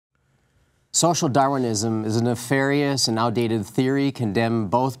Social Darwinism is a nefarious and outdated theory condemned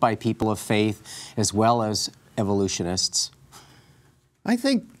both by people of faith as well as evolutionists. I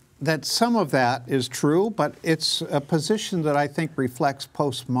think that some of that is true, but it's a position that I think reflects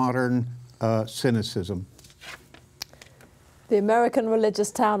postmodern cynicism. The American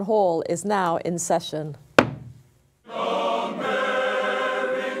Religious Town Hall is now in session.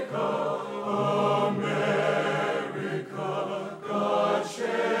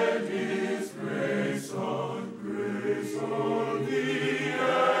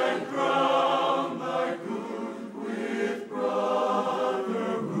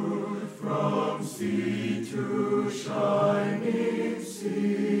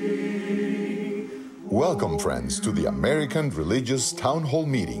 Welcome, friends, to the American Religious Town Hall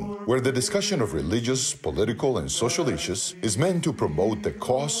meeting, where the discussion of religious, political, and social issues is meant to promote the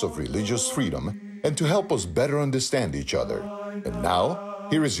cause of religious freedom and to help us better understand each other. And now,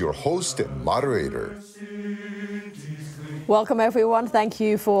 here is your host and moderator. Welcome, everyone. Thank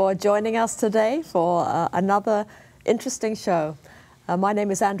you for joining us today for another interesting show. My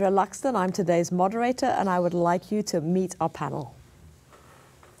name is Andrea Luxton. I'm today's moderator, and I would like you to meet our panel.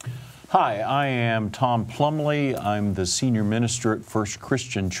 Hi, I am Tom Plumley. I'm the senior minister at First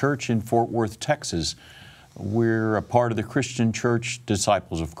Christian Church in Fort Worth, Texas. We're a part of the Christian Church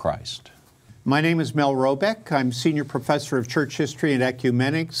Disciples of Christ. My name is Mel Robeck. I'm senior professor of church history and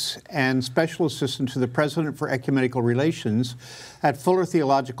ecumenics and special assistant to the president for ecumenical relations at Fuller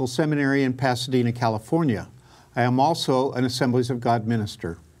Theological Seminary in Pasadena, California. I am also an Assemblies of God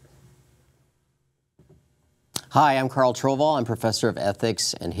minister. Hi, I'm Carl Trovall. I'm professor of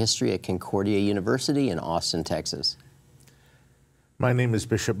ethics and history at Concordia University in Austin, Texas. My name is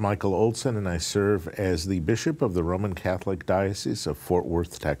Bishop Michael Olson, and I serve as the Bishop of the Roman Catholic Diocese of Fort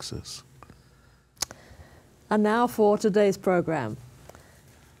Worth, Texas. And now for today's program.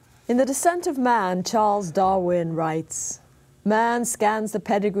 In The Descent of Man, Charles Darwin writes, "Man scans the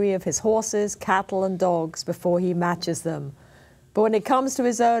pedigree of his horses, cattle, and dogs before he matches them. But when it comes to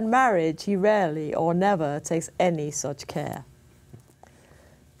his own marriage, he rarely or never takes any such care."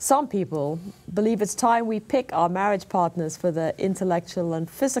 Some people believe it's time we pick our marriage partners for their intellectual and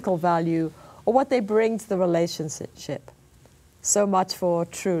physical value or what they bring to the relationship. So much for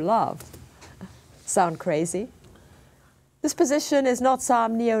true love. Sound crazy? This position is not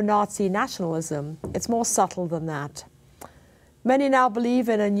some neo-Nazi nationalism. It's more subtle than that. Many now believe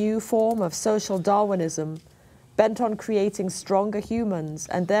in a new form of social Darwinism, bent on creating stronger humans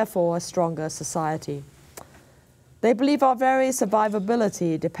and therefore a stronger society. They believe our very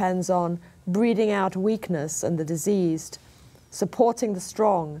survivability depends on breeding out weakness and the diseased, supporting the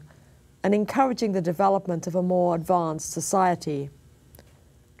strong, and encouraging the development of a more advanced society.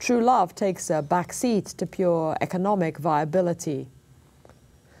 True love takes a backseat to pure economic viability.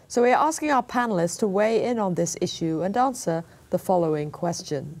 So we are asking our panelists to weigh in on this issue and answer the following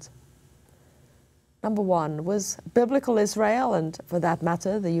questions. Number one, was biblical Israel, and for that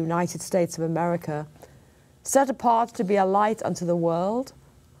matter, the United States of America, set apart to be a light unto the world?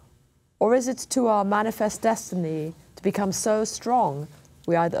 Or is it to our manifest destiny to become so strong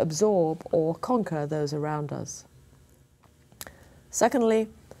we either absorb or conquer those around us? Secondly,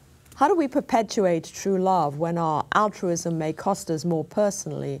 how do we perpetuate true love when our altruism may cost us more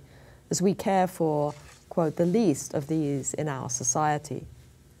personally as we care for, quote, the least of these in our society?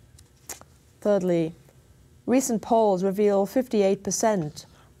 Thirdly, recent polls reveal 58%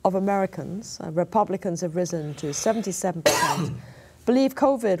 of Americans, Republicans have risen to 77%, believe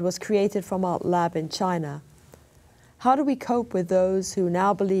COVID was created from a lab in China. How do we cope with those who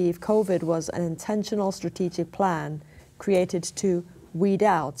now believe COVID was an intentional strategic plan created to weed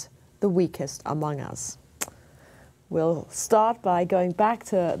out the weakest among us? We'll start by going back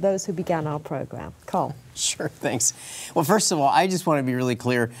to those who began our program. Carl. Sure, thanks. Well, first of all, I just want to be really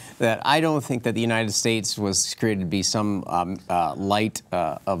clear that I don't think that the United States was created to be some light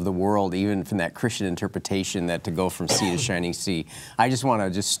of the world, even from that Christian interpretation that to go from sea to shining sea. I just want to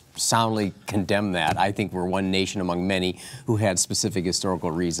just soundly condemn that. I think we're one nation among many who had specific historical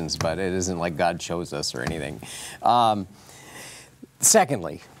reasons, but it isn't like God chose us or anything.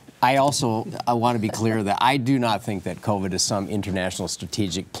 Secondly, I want to be clear that I do not think that COVID is some international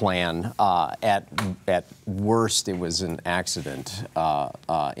strategic plan. At worst, it was an accident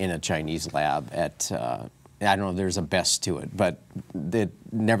in a Chinese lab. I don't know if there's a best to it, but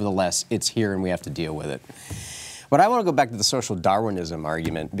nevertheless, it's here and we have to deal with it. But I want to go back to the social Darwinism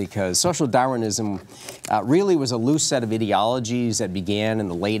argument, because social Darwinism really was a loose set of ideologies that began in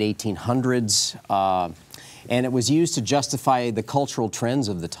the late 1800s. And it was used to justify the cultural trends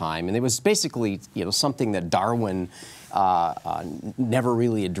of the time. And it was basically, something that Darwin never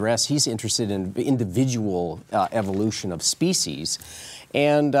really addressed. He's interested in individual evolution of species.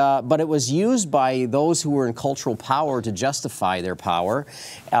 And, but it was used by those who were in cultural power to justify their power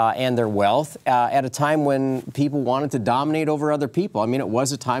and their wealth at a time when people wanted to dominate over other people. I mean, it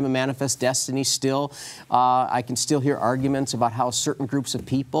was a time of manifest destiny still. I can still hear arguments about how certain groups of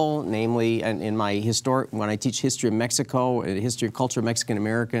people, namely in my when I teach history of Mexico, history of culture of Mexican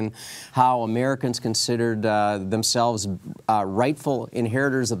American, how Americans considered themselves rightful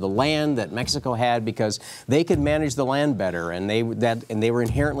inheritors of the land that Mexico had because they could manage the land better, and they were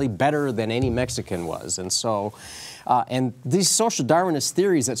inherently better than any Mexican was. And so, and these social Darwinist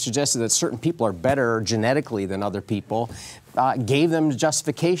theories that suggested that certain people are better genetically than other people gave them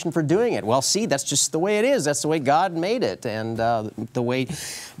justification for doing it. Well, see, that's just the way it is. That's the way God made it. And the way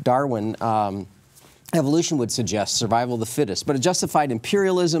Darwin evolution would suggest survival of the fittest, but it justified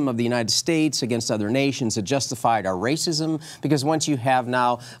imperialism of the United States against other nations. It justified our racism, because once you have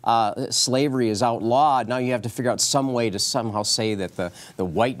now slavery is outlawed, now you have to figure out some way to somehow say that the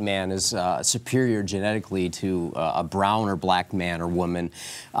white man is superior genetically to a brown or black man or woman.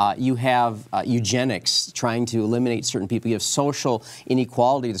 You have eugenics, trying to eliminate certain people. You have social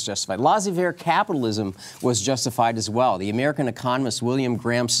inequality that's justified. Laissez-faire capitalism was justified as well. The American economist William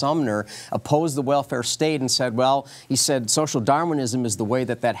Graham Sumner opposed the welfare state and said, well, he said social Darwinism is the way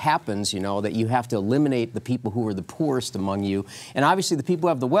that happens, you know, that you have to eliminate the people who are the poorest among you. And obviously the people who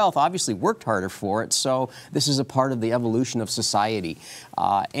have the wealth obviously worked harder for it, so this is a part of the evolution of society.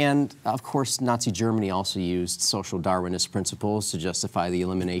 And of course, Nazi Germany also used social Darwinist principles to justify the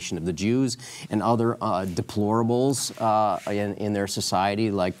elimination of the Jews and other deplorables in their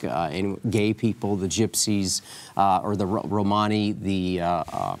society, like gay people, the gypsies, or the Romani,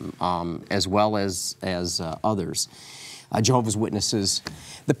 as well as others. Jehovah's Witnesses.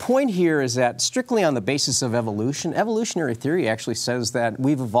 The point here is that strictly on the basis of evolution, evolutionary theory actually says that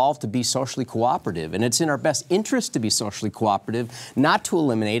we've evolved to be socially cooperative, and it's in our best interest to be socially cooperative, not to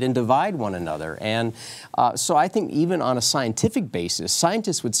eliminate and divide one another. And so I think even on a scientific basis,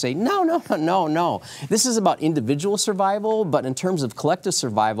 scientists would say, no, no, no, no. This is about individual survival, but in terms of collective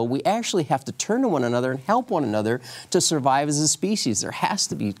survival, we actually have to turn to one another and help one another to survive as a species. There has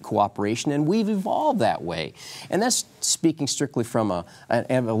to be cooperation, and we've evolved that way. And that's speaking strictly from an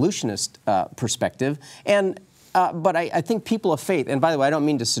evolutionist perspective. And but I think people of faith, and by the way, I don't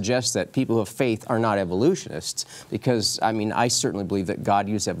mean to suggest that people of faith are not evolutionists, because, I mean, I certainly believe that God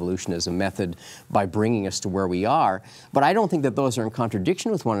used evolution as a method by bringing us to where we are, but I don't think that those are in contradiction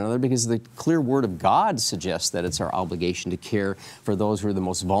with one another, because the clear Word of God suggests that it's our obligation to care for those who are the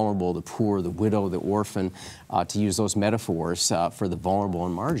most vulnerable, the poor, the widow, the orphan, to use those metaphors for the vulnerable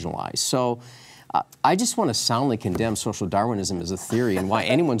and marginalized. So I just want to soundly condemn social Darwinism as a theory, and why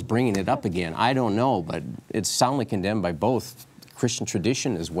anyone's bringing it up again, I don't know, but it's soundly condemned by both Christian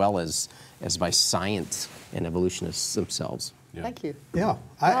tradition as well as by science and evolutionists themselves. Yeah. Thank you. Yeah,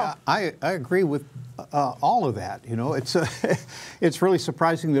 I agree with all of that. You know, it's it's really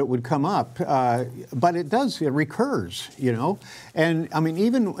surprising that it would come up, but it does. It recurs. You know, and I mean,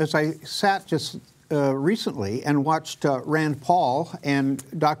 even as I sat just recently and watched Rand Paul and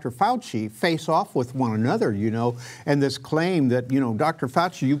Dr. Fauci face off with one another, you know, and this claim that, you know, Dr.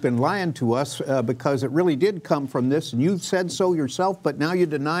 Fauci, you've been lying to us because it really did come from this, and you said so yourself, but now you're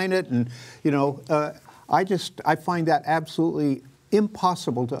denying it, and, you know, I find that absolutely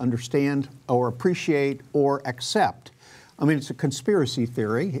impossible to understand or appreciate or accept. I mean, it's a conspiracy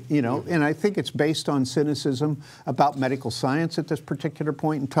theory, you know, and I think it's based on cynicism about medical science at this particular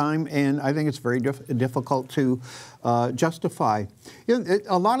point in time, and I think it's very difficult to justify. You know,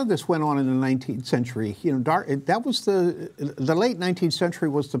 a lot of this went on in the 19th century. You know, that was the late 19th century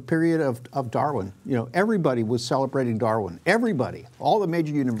was the period of Darwin. You know, everybody was celebrating Darwin. Everybody, all the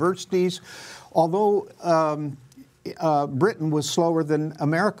major universities, although Britain was slower than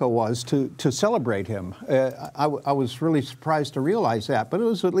America was to celebrate him. I was really surprised to realize that, but it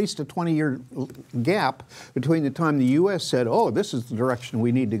was at least a 20-year gap between the time the U.S. said, oh, this is the direction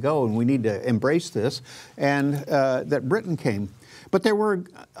we need to go and we need to embrace this, and that Britain came. But there were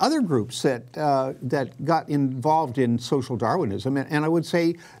other groups that got involved in social Darwinism, and I would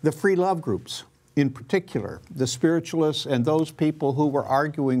say the free love groups in particular, the spiritualists and those people who were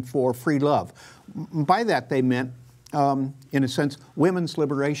arguing for free love. By that they meant, in a sense, women's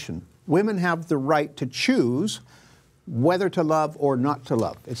liberation. Women have the right to choose whether to love or not to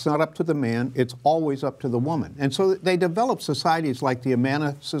love. It's not up to the man, it's always up to the woman. And so they developed societies like the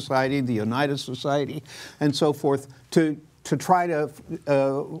Amana Society, the Oneida Society, and so forth to try to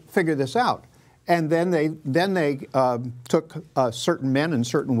figure this out. And then they took certain men and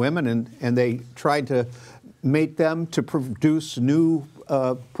certain women and they tried to mate them to produce new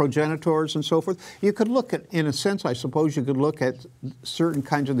progenitors and so forth. You could look at, in a sense, I suppose you could look at certain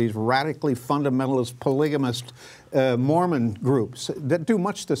kinds of these radically fundamentalist, polygamist Mormon groups that do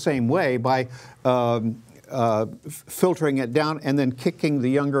much the same way by filtering it down and then kicking the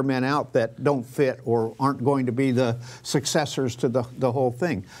younger men out that don't fit or aren't going to be the successors to the whole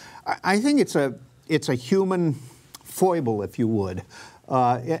thing. I think it's a human foible, if you would,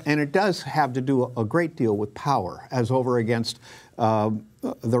 and it does have to do a great deal with power as over against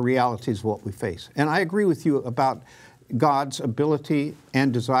the realities of what we face. And I agree with you about God's ability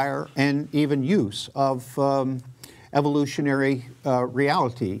and desire and even use of evolutionary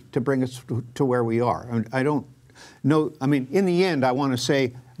reality to bring us to where we are. And I don't know, I mean, in the end, I want to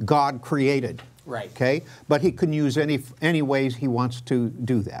say God created. Right. Okay? But he can use any ways he wants to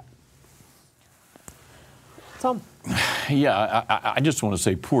do that. Tom? Yeah, I just want to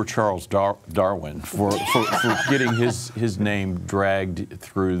say poor Charles Darwin for getting his name dragged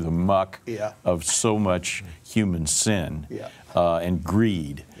through the muck of so much human sin and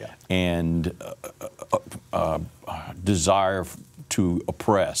greed and desire to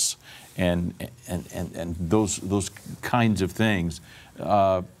oppress and those kinds of things.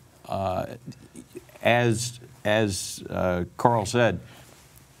 As Carl said,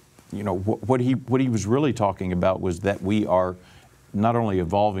 you know, what he was really talking about was that we are not only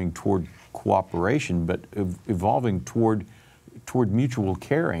evolving toward cooperation, but evolving toward mutual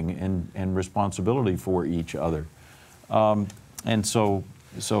caring and responsibility for each other. And so,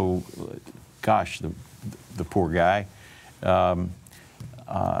 gosh, the poor guy. I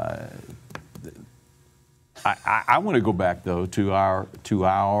want to go back though to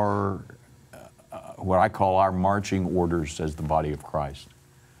our what I call our marching orders as the body of Christ.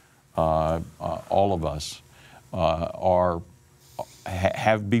 All of us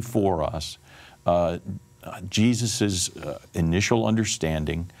have before us Jesus's initial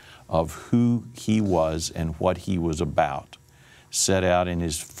understanding of who he was and what he was about, set out in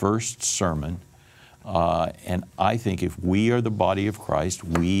his first sermon. And I think if we are the body of Christ,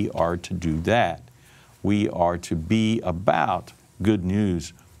 we are to do that. We are to be about good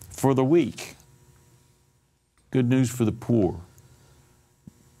news for the weak, good news for the poor,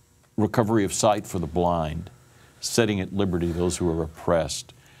 recovery of sight for the blind, setting at liberty those who are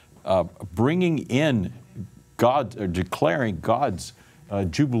oppressed, bringing in God, or declaring God's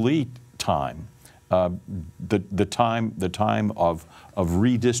Jubilee time, the time of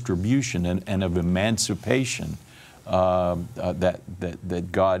redistribution and of emancipation that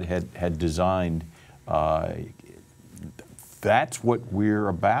God had designed. That's what we're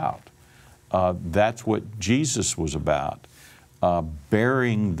about. That's what Jesus was about.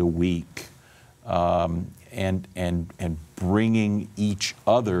 Bearing the weak and bringing each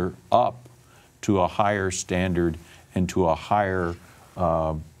other up to a higher standard and to a higher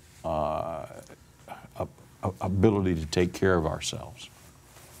ability to take care of ourselves.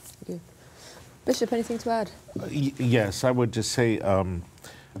 Thank you. Bishop, anything to add? Yes, I would just say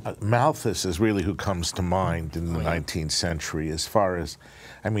Malthus is really who comes to mind in the 19th century as far as,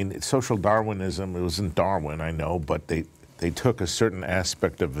 I mean, social Darwinism, it wasn't Darwin, I know, but they took a certain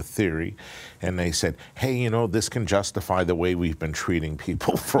aspect of a theory and they said, hey, you know, this can justify the way we've been treating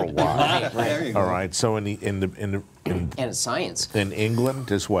people for a while. Right. All right, so in and it's science. In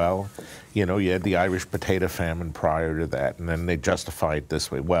England as well, you know, you had the Irish potato famine prior to that, and then they justify it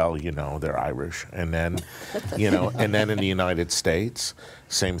this way. Well, you know, they're Irish. And then, you know, and then in the United States,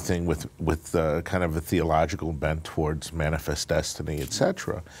 same thing with kind of a theological bent towards manifest destiny,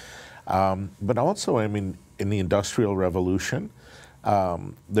 etc. But also, I mean, in the Industrial Revolution,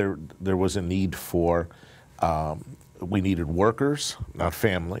 there was a need for, we needed workers, not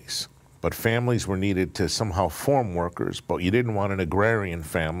families. But families were needed to somehow form workers, but you didn't want an agrarian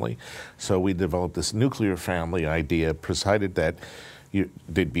family. So we developed this nuclear family idea, presided that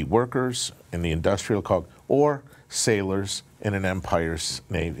there'd be workers in the industrial cog or sailors in an empire's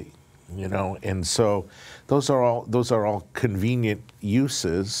navy, you know. And so those are all convenient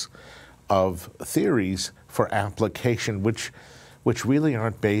uses of theories for application, which really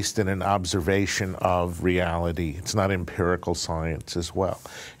aren't based in an observation of reality. It's not empirical science as well.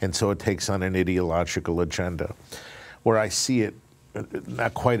 And so it takes on an ideological agenda. Where I see it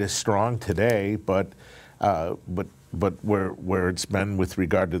not quite as strong today, but where it's been with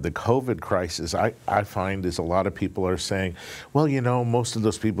regard to the COVID crisis, I find is a lot of people are saying, well, you know, most of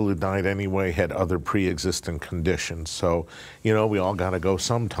those people who died anyway had other pre-existing conditions. So, you know, we all got to go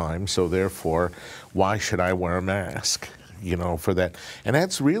sometime. So therefore, why should I wear a mask? You know, for that. And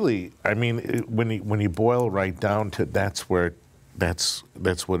that's really, I mean, when you boil right down to that's where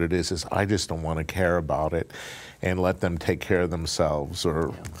that's what it is I just don't want to care about it and let them take care of themselves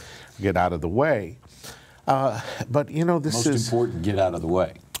or get out of the way. But, you know, this Most is... important, get out of the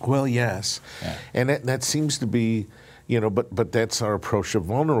way. Well, yes. Yeah. And that seems to be, you know, but that's our approach of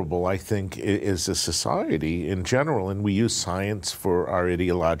vulnerable, I think, is a society in general, and we use science for our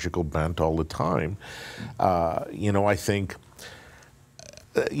ideological bent all the time. You know, I think,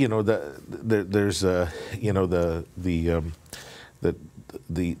 you know, there's a, you know, the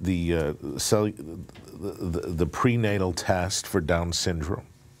prenatal test for Down syndrome.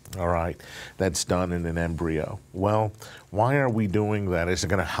 All right, that's done in an embryo. Well, why are we doing that? Is it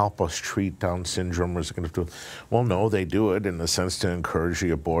going to help us treat Down syndrome? Or is it going to do? Well, no, they do it in the sense to encourage the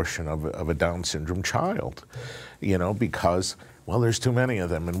abortion of a Down syndrome child, you know, because, well, there's too many of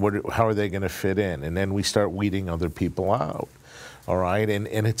them, and how are they going to fit in? And then we start weeding other people out, all right? And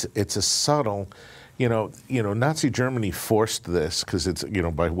it's a subtle, you know, Nazi Germany forced this because it's, you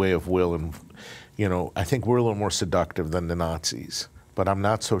know, by way of will, and, you know, I think we're a little more seductive than the Nazis. But I'm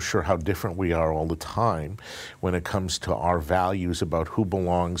not so sure how different we are all the time when it comes to our values about who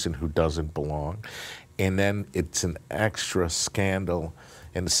belongs and who doesn't belong. And then it's an extra scandal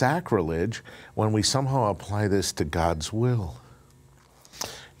and sacrilege when we somehow apply this to God's will.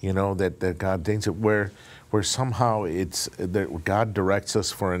 You know, that God thinks it, where somehow it's that God directs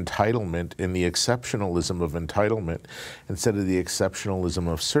us for entitlement in the exceptionalism of entitlement instead of the exceptionalism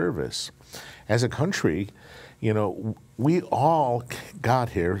of service. As a country, you know, we all got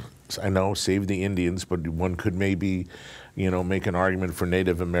here, I know, save the Indians, but one could maybe, you know, make an argument for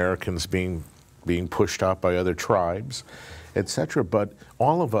Native Americans being pushed out by other tribes, etc. But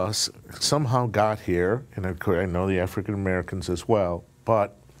all of us somehow got here, and I know the African Americans as well,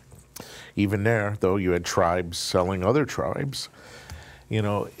 but even there, though you had tribes selling other tribes, you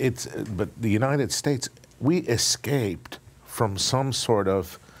know, but the United States, we escaped from some sort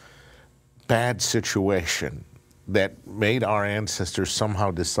of bad situation that made our ancestors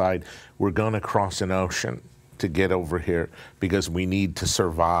somehow decide we're going to cross an ocean to get over here because we need to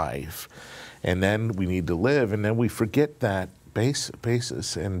survive. And then we need to live, and then we forget that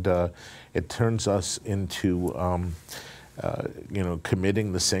basis, and it turns us into, you know,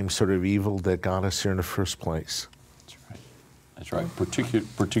 committing the same sort of evil that got us here in the first place. That's right. That's right.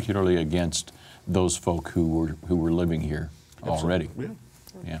 Particularly against those folk who were living here already. Yeah.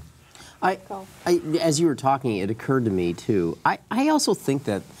 Yeah. As you were talking, it occurred to me, too, I also think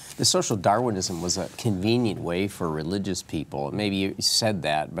that the social Darwinism was a convenient way for religious people. Maybe you said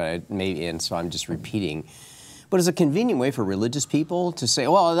that, but and so I'm just repeating. But it's a convenient way for religious people to say,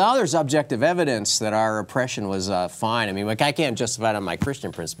 well, now there's objective evidence that our oppression was fine. I mean, like, I can't justify it on my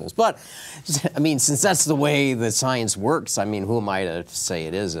Christian principles. But, I mean, since that's the way the science works, I mean, who am I to say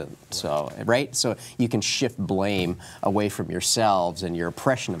it isn't? So, right? So you can shift blame away from yourselves and your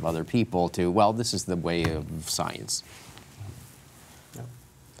oppression of other people to, well, this is the way of science.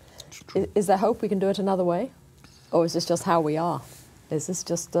 Is there hope we can do it another way? Or is this just how we are? Is this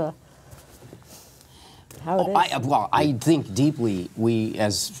just how it is? Well, I think deeply we,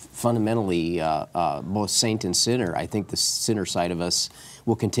 as fundamentally both saint and sinner, I think the sinner side of us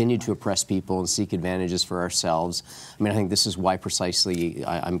will continue to oppress people and seek advantages for ourselves. I mean, I think this is why precisely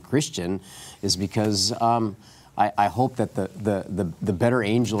I'm Christian, is because I hope that the better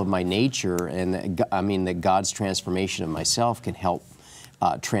angel of my nature, and that God's transformation of myself can help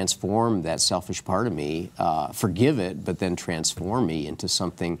transform that selfish part of me, forgive it, but then transform me into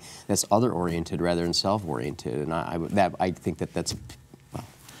something that's other-oriented rather than self-oriented. And I think that's. Well,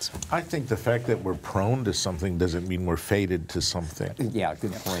 I think the fact that we're prone to something doesn't mean we're fated to something. Yeah,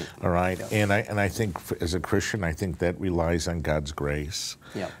 good point. All right, Yeah. and I think as a Christian, I think that relies on God's grace.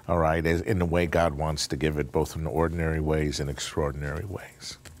 Yeah. All right, in the way God wants to give it, both in ordinary ways and extraordinary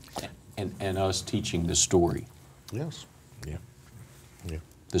ways. And us teaching the story. Yes. Yeah. Yeah.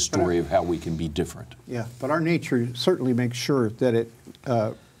 The story of how we can be different. Yeah, but our nature certainly makes sure that it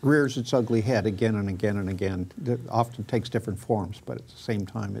rears its ugly head again and again and again. It often takes different forms, but at the same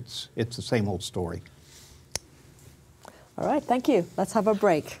time, it's the same old story. All right, thank you. Let's have a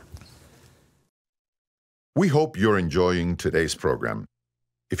break. We hope you're enjoying today's program.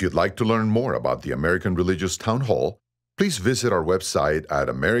 If you'd like to learn more about the American Religious Town Hall, please visit our website at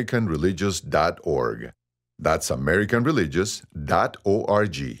americanreligious.org. That's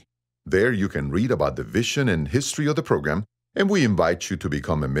americanreligious.org. There you can read about the vision and history of the program, and we invite you to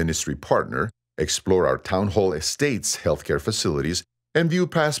become a ministry partner, explore our Town Hall Estates healthcare facilities, and view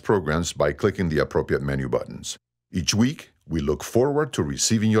past programs by clicking the appropriate menu buttons. Each week, we look forward to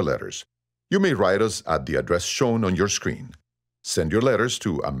receiving your letters. You may write us at the address shown on your screen. Send your letters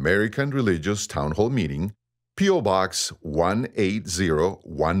to American Religious Town Hall Meeting, P.O. Box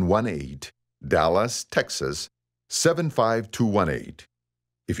 180118, Dallas, Texas 75218.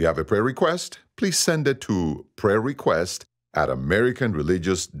 If you have a prayer request, please send it to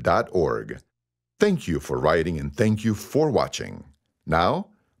prayerrequest@americanreligious.org. Thank you for writing and thank you for watching. Now,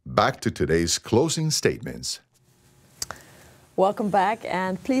 back to today's closing statements. Welcome back,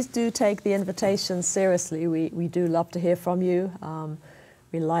 and please do take the invitation seriously. We do love to hear from you.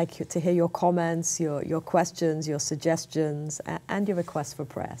 We like to hear your comments, your questions, your suggestions, and your requests for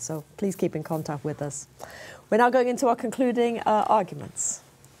prayer. So please keep in contact with us. We're now going into our concluding arguments.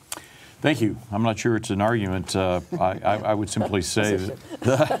 Thank you. I'm not sure it's an argument. I would simply say,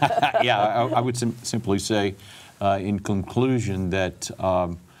 I would simply say, in conclusion, that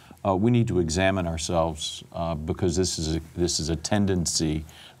we need to examine ourselves because this is a tendency.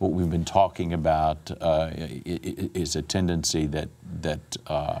 What we've been talking about is a tendency that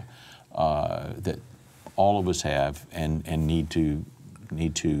all of us have and need to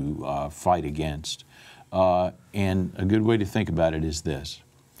fight against. And a good way to think about it is this: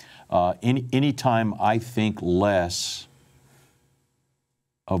 anytime I think less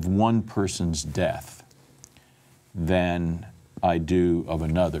of one person's death than I do of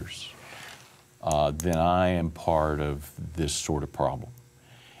another's, then I am part of this sort of problem.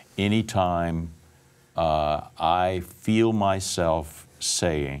 Anytime I feel myself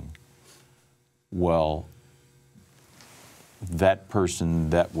saying, well, that person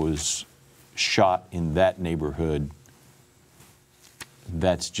that was shot in that neighborhood,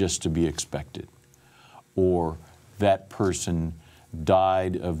 that's just to be expected, or that person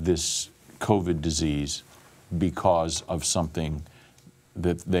died of this COVID disease because of something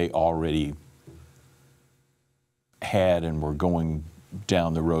that they already had and were going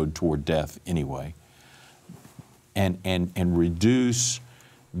down the road toward death anyway, and reduce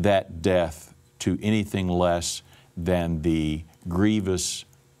that death to anything less than the grievous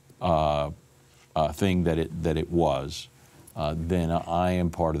thing that it was, then I am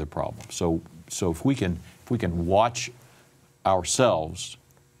part of the problem. So if we can watch ourselves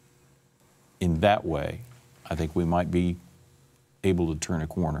in that way, I think we might be able to turn a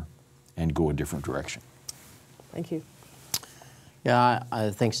corner and go a different direction. Thank you. Yeah,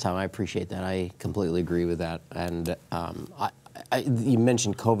 thanks, Tom. I appreciate that. I completely agree with that. And you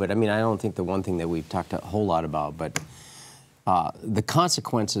mentioned COVID. I mean, I don't think the one thing that we've talked a whole lot about, but the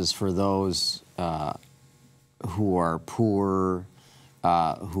consequences for those who are poor,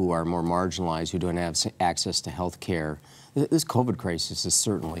 who are more marginalized, who don't have access to health care, this COVID crisis is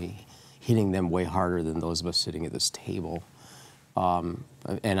certainly hitting them way harder than those of us sitting at this table.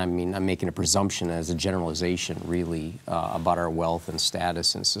 And I mean, I'm making a presumption as a generalization, really, about our wealth and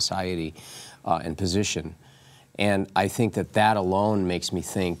status in society and position. And I think that alone makes me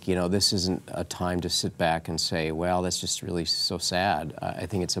think, you know, this isn't a time to sit back and say, well, that's just really so sad. I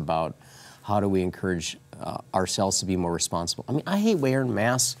think it's about how do we encourage ourselves to be more responsible. I mean, I hate wearing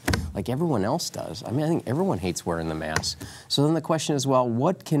masks like everyone else does. I mean, I think everyone hates wearing the mask. So then the question is, well,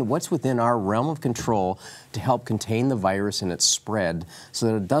 what's within our realm of control to help contain the virus and its spread so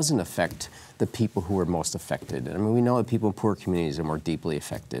that it doesn't affect the people who are most affected? I mean, we know that people in poor communities are more deeply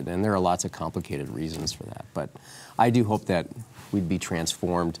affected, and there are lots of complicated reasons for that. But I do hope that we'd be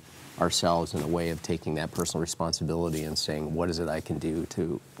transformed ourselves in a way of taking that personal responsibility and saying, what is it I can do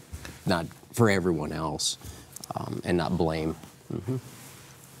to not for everyone else, and not blame. Mm-hmm.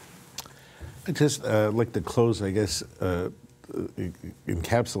 I'd just like to close, I guess,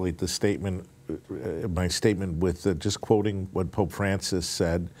 encapsulate the statement, my statement with just quoting what Pope Francis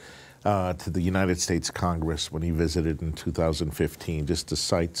said to the United States Congress when he visited in 2015, just to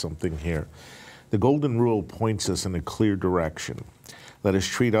cite something here. The Golden Rule points us in a clear direction. Let us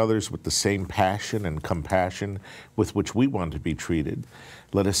treat others with the same passion and compassion with which we want to be treated.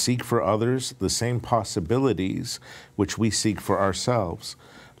 Let us seek for others the same possibilities which we seek for ourselves.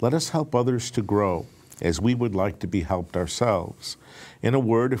 Let us help others to grow as we would like to be helped ourselves. In a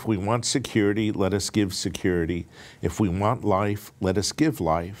word, if we want security, let us give security. If we want life, let us give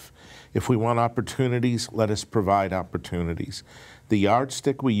life. If we want opportunities, let us provide opportunities. The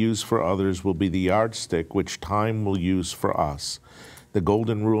yardstick we use for others will be the yardstick which time will use for us. The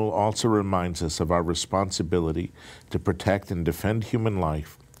Golden Rule also reminds us of our responsibility to protect and defend human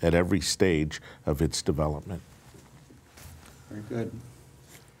life at every stage of its development. Very good.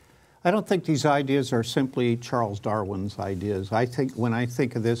 I don't think these ideas are simply Charles Darwin's ideas. I think when I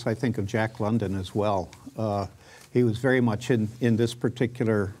think of this, I think of Jack London as well. He was very much in this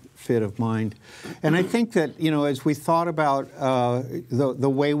particular fit of mind. And I think that, you know, as we thought about the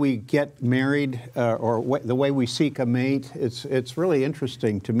way we get married the way we seek a mate, it's really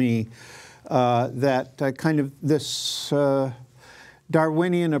interesting to me that kind of this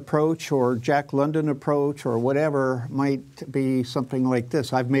Darwinian approach or Jack London approach or whatever might be something like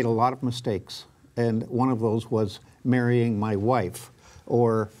this. I've made a lot of mistakes, and one of those was marrying my wife,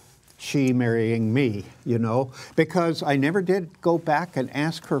 or she marrying me, you know, because I never did go back and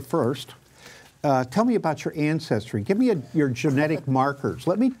ask her first, tell me about your ancestry. Give me your genetic markers.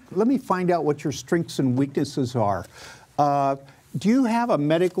 Let me find out what your strengths and weaknesses are. Do you have a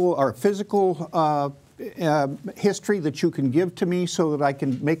medical or physical history that you can give to me so that I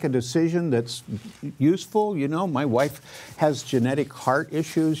can make a decision that's useful? You know, my wife has genetic heart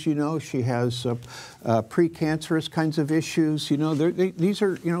issues, you know, she has precancerous kinds of issues, you know, these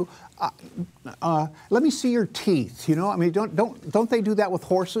are, you know, let me see your teeth, you know, I mean, don't they do that with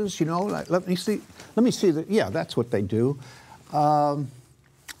horses, you know, let me see that, yeah, that's what they do.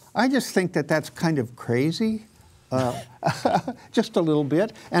 I just think that that's kind of crazy. Just a little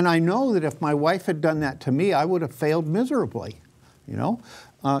bit. And I know that if my wife had done that to me, I would have failed miserably, you know.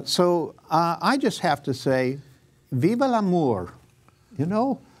 So I just have to say, viva l'amour, you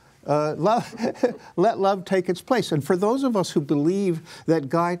know. Love, let love take its place. And for those of us who believe that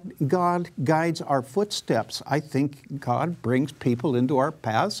God guides our footsteps, I think God brings people into our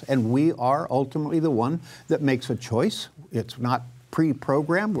paths, and we are ultimately the one that makes a choice. It's not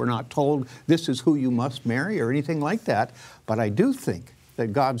pre-programmed. We're not told this is who you must marry or anything like that. But I do think that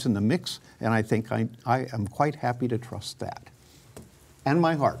God's in the mix, and I think I am quite happy to trust that. And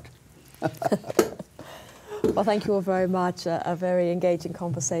my heart. Well, thank you all very much. A very engaging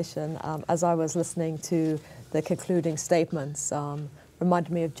conversation. As I was listening to the concluding statements,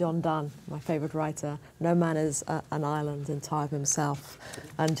 reminded me of John Donne, my favorite writer. No man is an island in time of himself.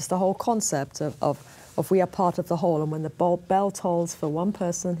 And just the whole concept of we are part of the whole, and when the bell tolls for one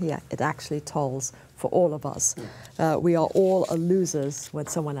person, it actually tolls for all of us. We are all losers when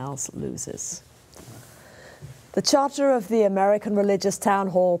someone else loses. The Charter of the American Religious Town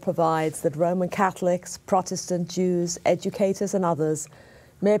Hall provides that Roman Catholics, Protestant Jews, educators and others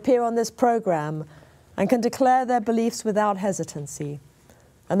may appear on this program and can declare their beliefs without hesitancy.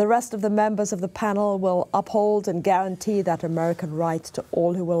 And the rest of the members of the panel will uphold and guarantee that American right to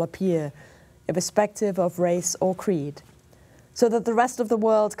all who will appear, irrespective of race or creed, so that the rest of the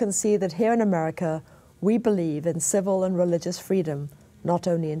world can see that here in America, we believe in civil and religious freedom, not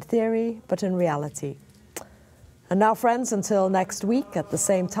only in theory, but in reality. And now, friends, until next week at the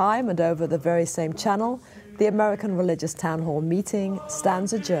same time and over the very same channel, the American Religious Town Hall meeting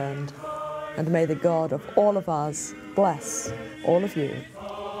stands adjourned. And may the God of all of us bless all of you.